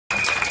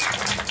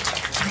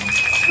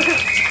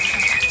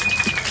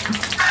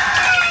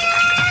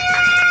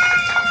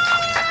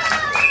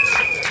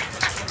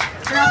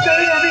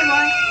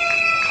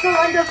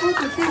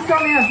wonderful to see so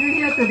many of you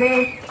here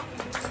today.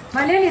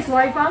 My name is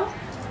Fung.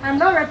 I'm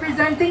not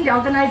representing the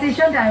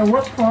organization that I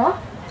work for,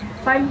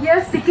 but I'm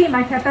here speaking in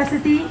my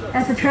capacity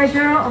as the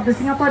treasurer of the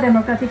Singapore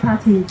Democratic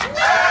Party.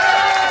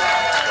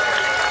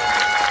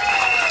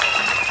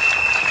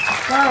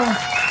 Wow,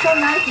 so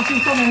nice to see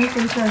so many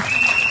faces.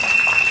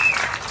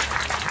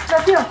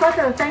 Firstly, of course,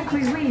 I will thank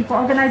Hui Hui for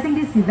organizing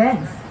these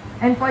events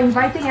and for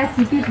inviting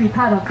SDP to be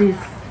part of this.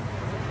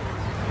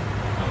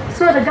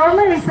 So the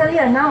government recently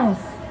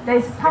announced that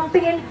it's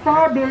pumping in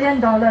 $4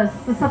 billion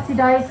to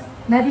subsidize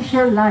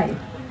Medishield Life.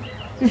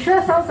 It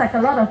sure sounds like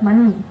a lot of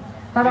money,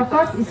 but of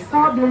course it's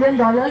 $4 billion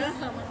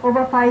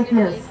over 5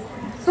 years.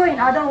 So in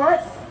other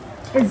words,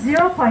 it's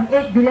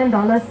 $0.8 billion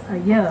a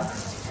year.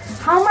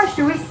 How much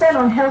do we spend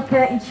on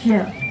healthcare each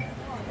year?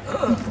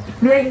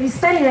 We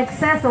spend in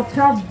excess of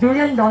 $12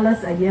 billion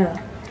a year.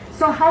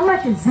 So how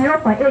much is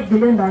 $0.8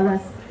 billion?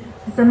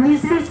 It's a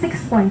measly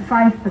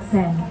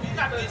 6.5%.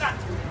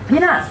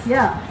 Peanuts,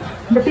 yeah.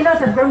 The peanuts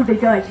have grown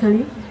bigger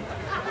actually.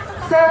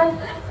 So,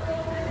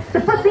 to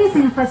put this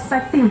in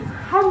perspective,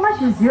 how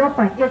much is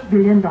 $0.8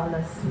 billion?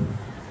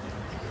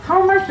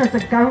 How much does the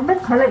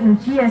government collect in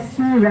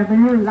GST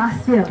revenue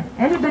last year?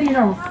 Anybody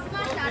knows?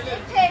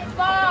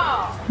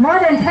 More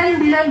than 10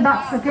 billion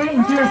bucks, okay,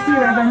 in GST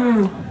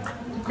revenue.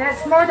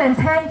 That's more than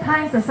 10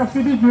 times the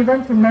subsidy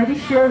given to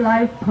Medishield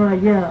Life per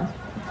year.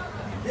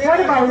 What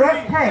about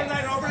road tax?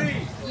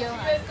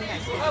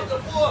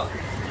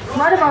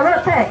 What about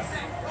road tax?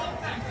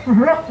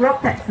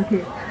 Road tax,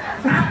 okay.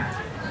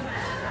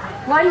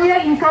 1 year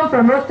income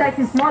from road tax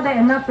is more than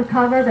enough to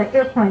cover the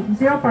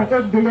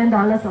 $0.8 billion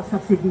of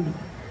subsidy.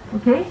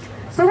 Okay?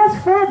 So what's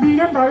 $4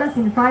 billion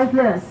in 5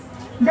 years?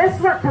 That's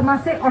what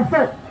Temasek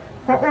offered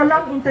for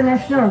Olam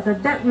International, the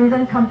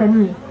debt-ridden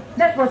company.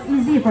 That was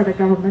easy for the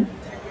government.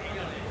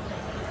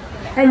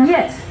 And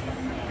yet,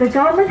 the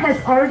government has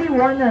already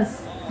warned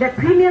us that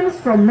premiums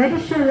from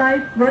Medishield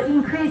Life will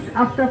increase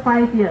after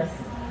 5 years.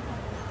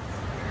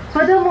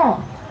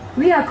 Furthermore,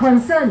 we are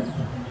concerned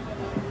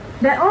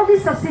that all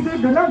these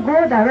subsidies do not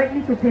go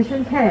directly to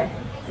patient care.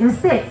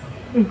 Instead,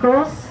 it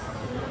goes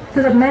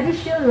to the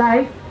Medishield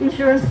Life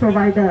insurance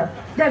provider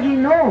that we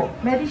know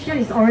Medishield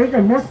is already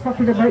the most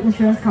profitable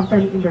insurance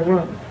company in the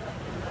world.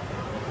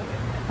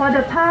 For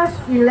the past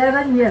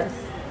 11 years,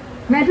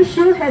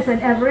 Medishield has an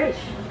average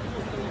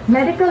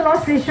medical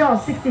loss ratio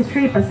of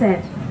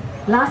 63%.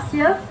 Last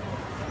year,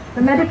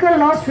 the medical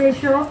loss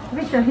ratio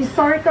reached a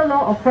historical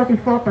low of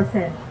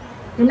 44%.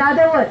 In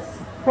other words,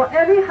 for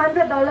every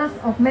 $100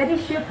 of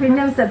Medishield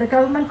premiums that the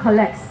government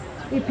collects,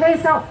 it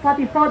pays out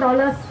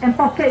 $44 and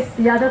pockets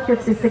the other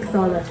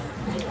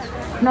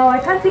 $56. Now, I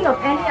can't think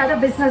of any other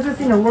businesses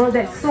in the world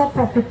that's so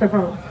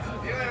profitable.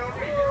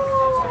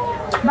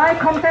 By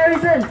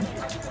comparison,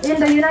 in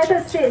the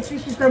United States,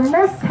 which is the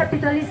most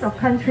capitalist of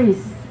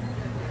countries,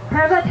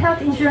 private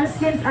health insurance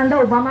schemes under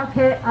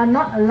Obamacare are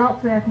not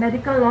allowed to have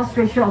medical loss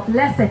ratio of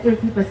less than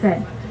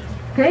 80%.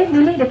 Okay,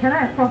 meaning they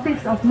cannot have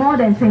profits of more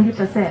than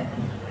 20%.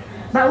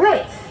 But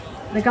wait,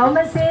 the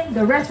government says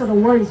the rest of the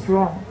world is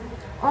wrong.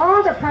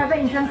 All the private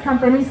insurance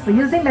companies for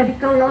using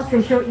medical loss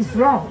ratio is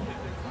wrong.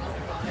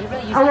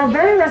 Our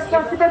very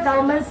responsible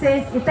government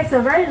says it takes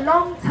a very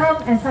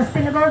long-term and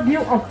sustainable view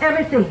of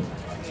everything.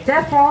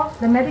 Therefore,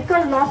 the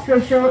medical loss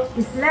ratio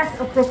is less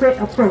appropriate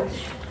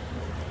approach.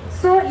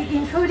 So it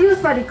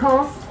introduced what it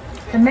calls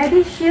the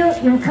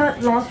Medishield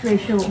incurred loss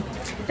ratio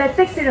that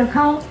takes into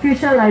account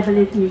future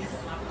liabilities.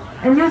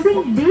 And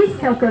using this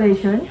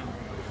calculation,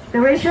 the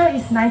ratio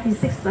is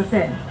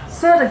 96%.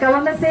 So the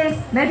government says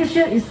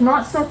Medishield is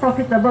not so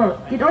profitable.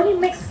 It only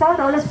makes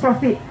 $4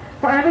 profit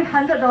for every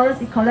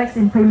 $100 it collects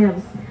in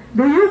premiums.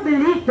 Do you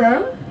believe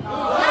them?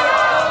 No.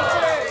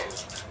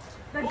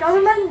 The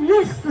government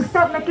needs to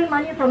stop making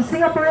money from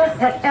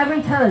Singaporeans at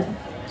every turn.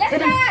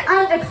 It is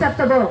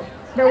unacceptable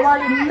that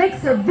while it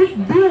makes a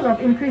big deal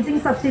of increasing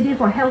subsidy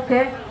for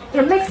healthcare,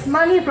 it makes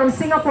money from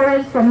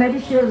Singaporeans from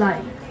Medishield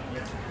Life.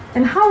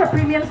 And how are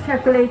premiums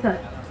calculated?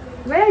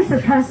 Where is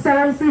the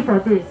transparency for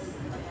this?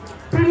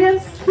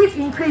 Premiums keep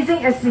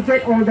increasing as we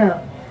get older,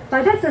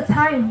 but that's the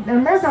time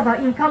when most of our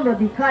income will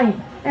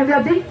decline and we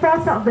are being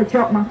forced out of the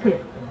job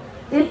market.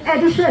 In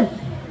addition,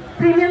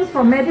 premiums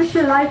for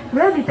Medishield Life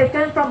will be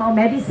taken from our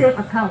Medisave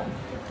account.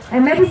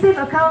 And Medisave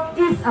account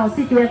is our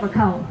CPF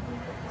account.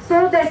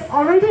 So there's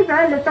already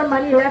very little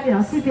money left in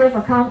our CPF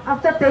account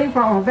after paying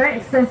for our very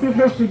expensive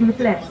HDB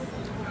flats.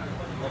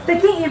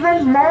 Taking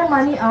even more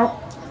money out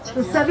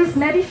to service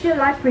Medishield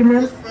Life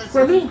premiums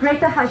will mean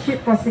greater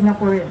hardship for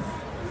Singaporeans.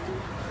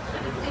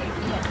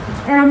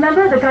 And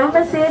remember, the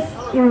government says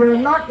it will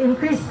not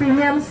increase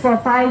premiums for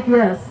 5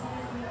 years.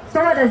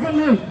 So what does it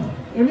mean?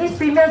 It means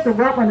premiums will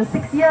go up on the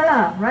 6th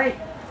year, right?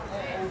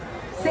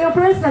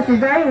 Singaporeans must be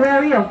very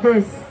wary of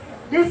this.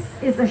 This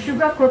is a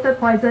sugar-coated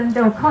poison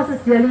that will cause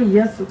us dearly in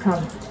years to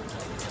come.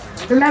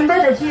 Remember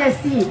the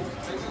GST.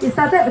 It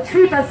started at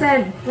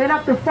 3%, went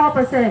up to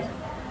 4%.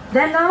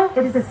 Then now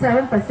it is at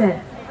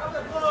 7%.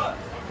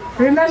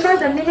 Remember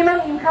the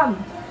minimum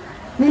income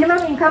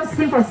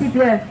scheme for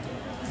CPF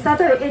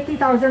started with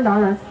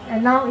 $80,000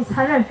 and now it's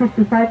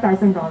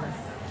 $155,000.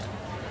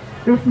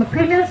 With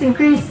premiums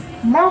increase,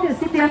 more of your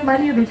CPF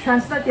money will be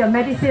transferred to your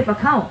Medisave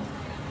account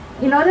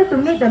in order to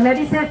meet the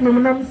Medisave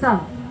minimum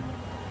sum.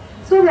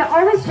 So we are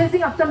always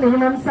chasing after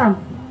minimum sum.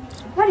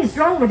 What is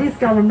wrong with this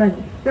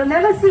government? We'll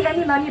never see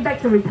any money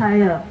back to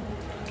retire.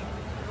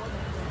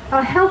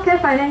 Our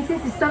healthcare financing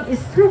system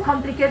is too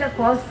complicated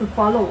for us to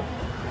follow.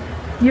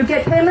 You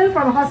get payment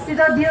from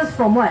hospital bills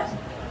from what?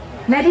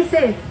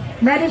 Medisave,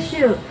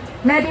 Medishield,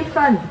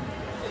 Medifund,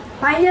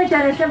 Pioneer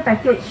Generation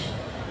Package,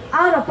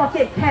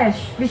 out-of-pocket cash,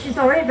 which is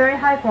already very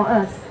high for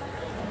us,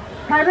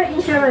 private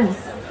insurance,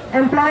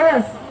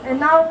 employers, and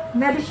now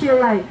Medishield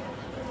Life.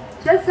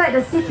 Just like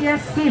the CPF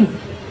scheme,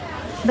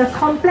 the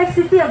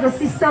complexity of the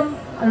system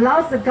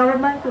allows the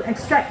government to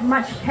extract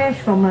much cash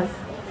from us.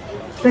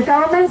 The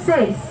government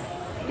says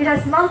it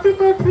has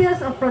multiple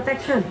tiers of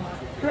protection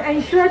to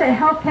ensure that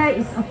healthcare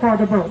is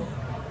affordable.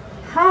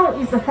 How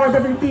is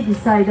affordability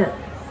decided?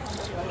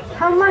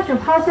 How much of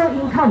household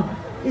income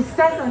is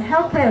spent on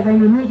healthcare when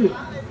you need it?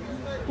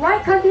 Why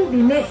can't it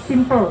be made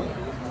simple?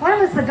 Why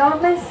must the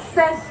government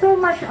spend so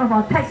much of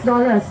our tax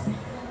dollars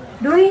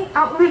doing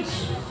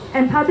outreach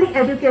and public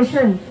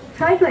education,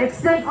 trying to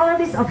explain all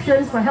these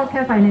options for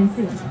healthcare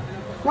financing?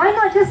 Why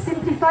not just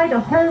simplify the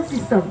whole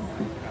system?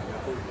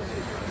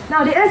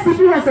 Now the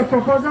SDP has a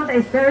proposal that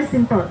is very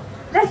simple.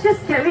 Let's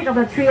just get rid of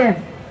the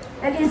 3M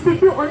and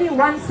institute only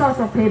one source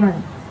of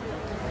payment.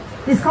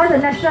 It's called the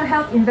National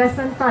Health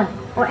Investment Fund,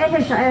 or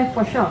NHIF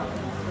for short.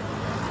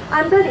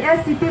 Under the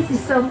SDP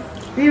system,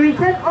 we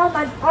return all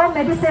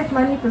Medisave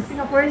money to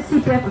Singaporean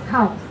CPF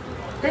accounts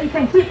that you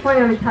can keep for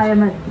your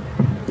retirement.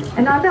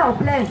 And under our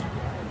plan,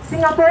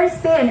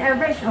 Singaporeans pay an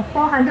average of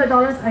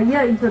 $400 a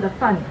year into the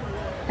fund,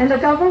 and the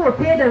government will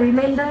pay the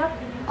remainder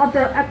of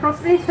the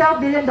approximately $12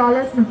 billion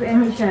into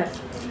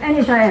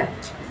NHIF.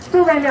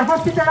 So when we are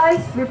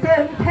hospitalized, we pay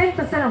only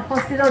 10% of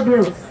hospital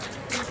bills,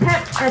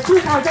 capped at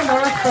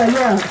 $2,000 per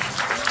year,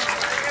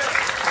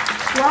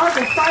 while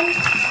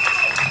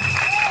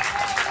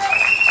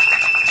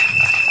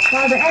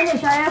the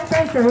NHIF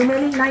pays the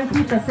remaining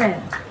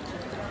 90%.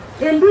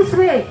 In this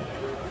way,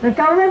 the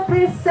government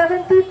pays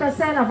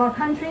 70% of our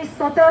country's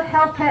total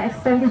healthcare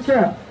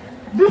expenditure.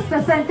 This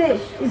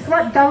percentage is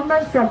what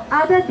governments from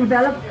other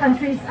developed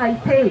countries are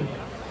paying.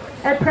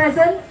 At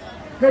present,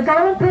 the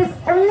government pays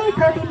only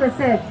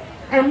 30%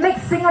 and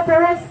makes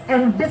Singaporeans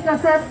and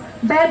businesses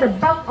bear the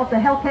bulk of the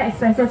healthcare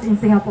expenses in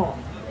Singapore.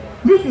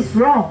 This is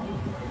wrong.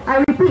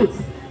 I repeat,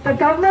 the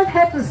government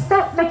has to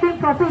stop making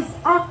profits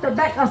off the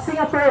back of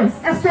Singaporeans,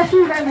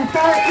 especially when we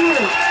fall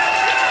ill.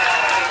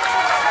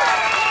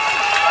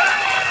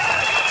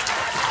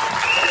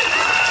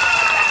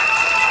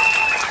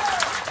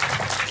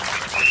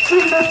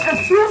 It must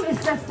assume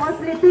its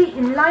responsibility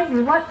in line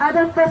with what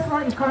other first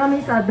world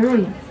economies are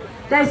doing.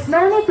 There is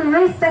no need to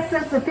raise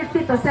taxes to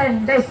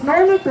 50%. There is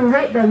no need to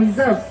raid the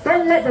reserves.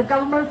 Don't let the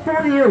government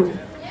fool you.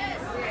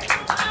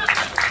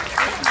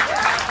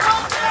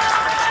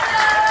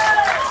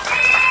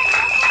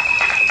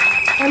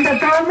 And the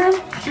government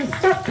should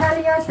stop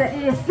telling us that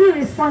it is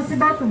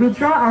irresponsible to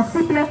withdraw our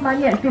CPF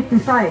money at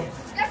 55.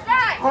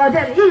 Or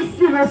that it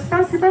is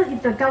irresponsible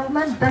if the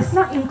government does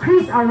not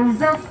increase our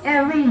reserves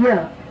every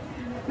year.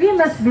 We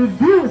must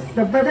reduce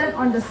the burden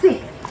on the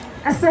sick,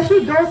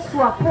 especially those who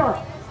are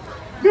poor.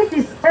 This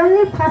is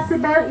only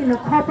possible in a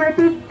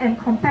cooperative and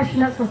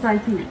compassionate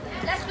society.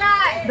 That's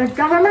right. The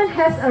government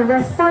has a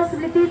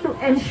responsibility to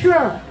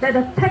ensure that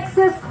the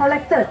taxes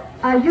collected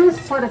are used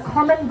for the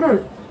common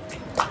good.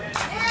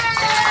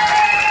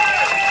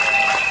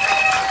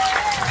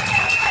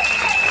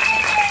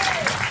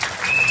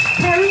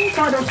 Caring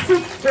for the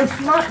sick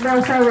is not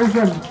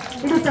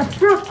welfareism. It is a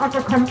fruit of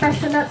a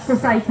compassionate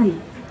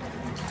society.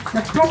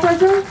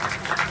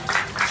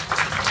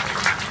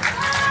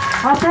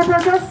 Our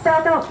proposal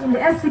spelled out in the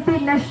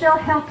SDP National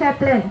Healthcare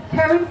Plan,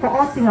 Caring for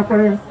All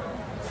Singaporeans,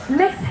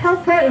 makes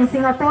healthcare in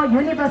Singapore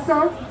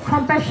universal,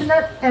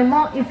 compassionate, and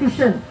more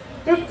efficient.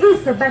 It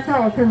is a better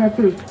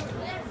alternative.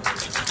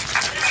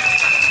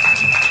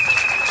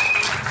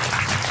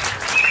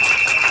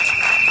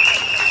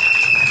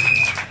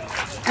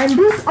 And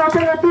this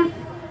alternative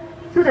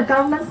to the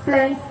government's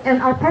plans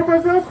and our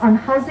proposals on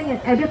housing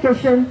and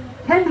education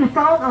can be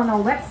found on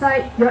our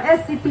website,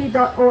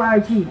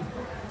 yoursdp.org.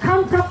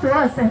 Come talk to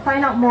us and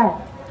find out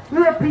more. We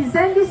will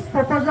present these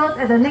proposals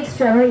at the next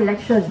general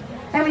election,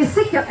 and we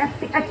seek your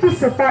active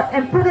support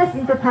and put us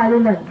into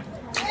Parliament.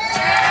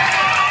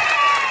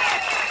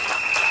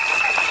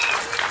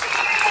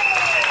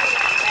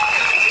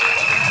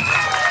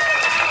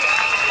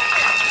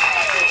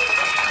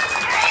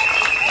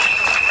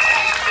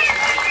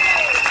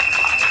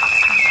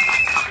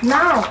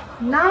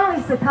 Now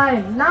is the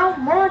time, now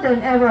more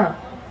than ever.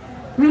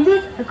 We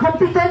need a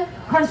competent,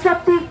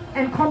 constructive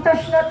and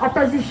compassionate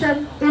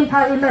opposition in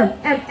Parliament,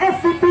 and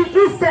SDP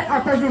is that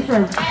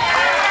opposition.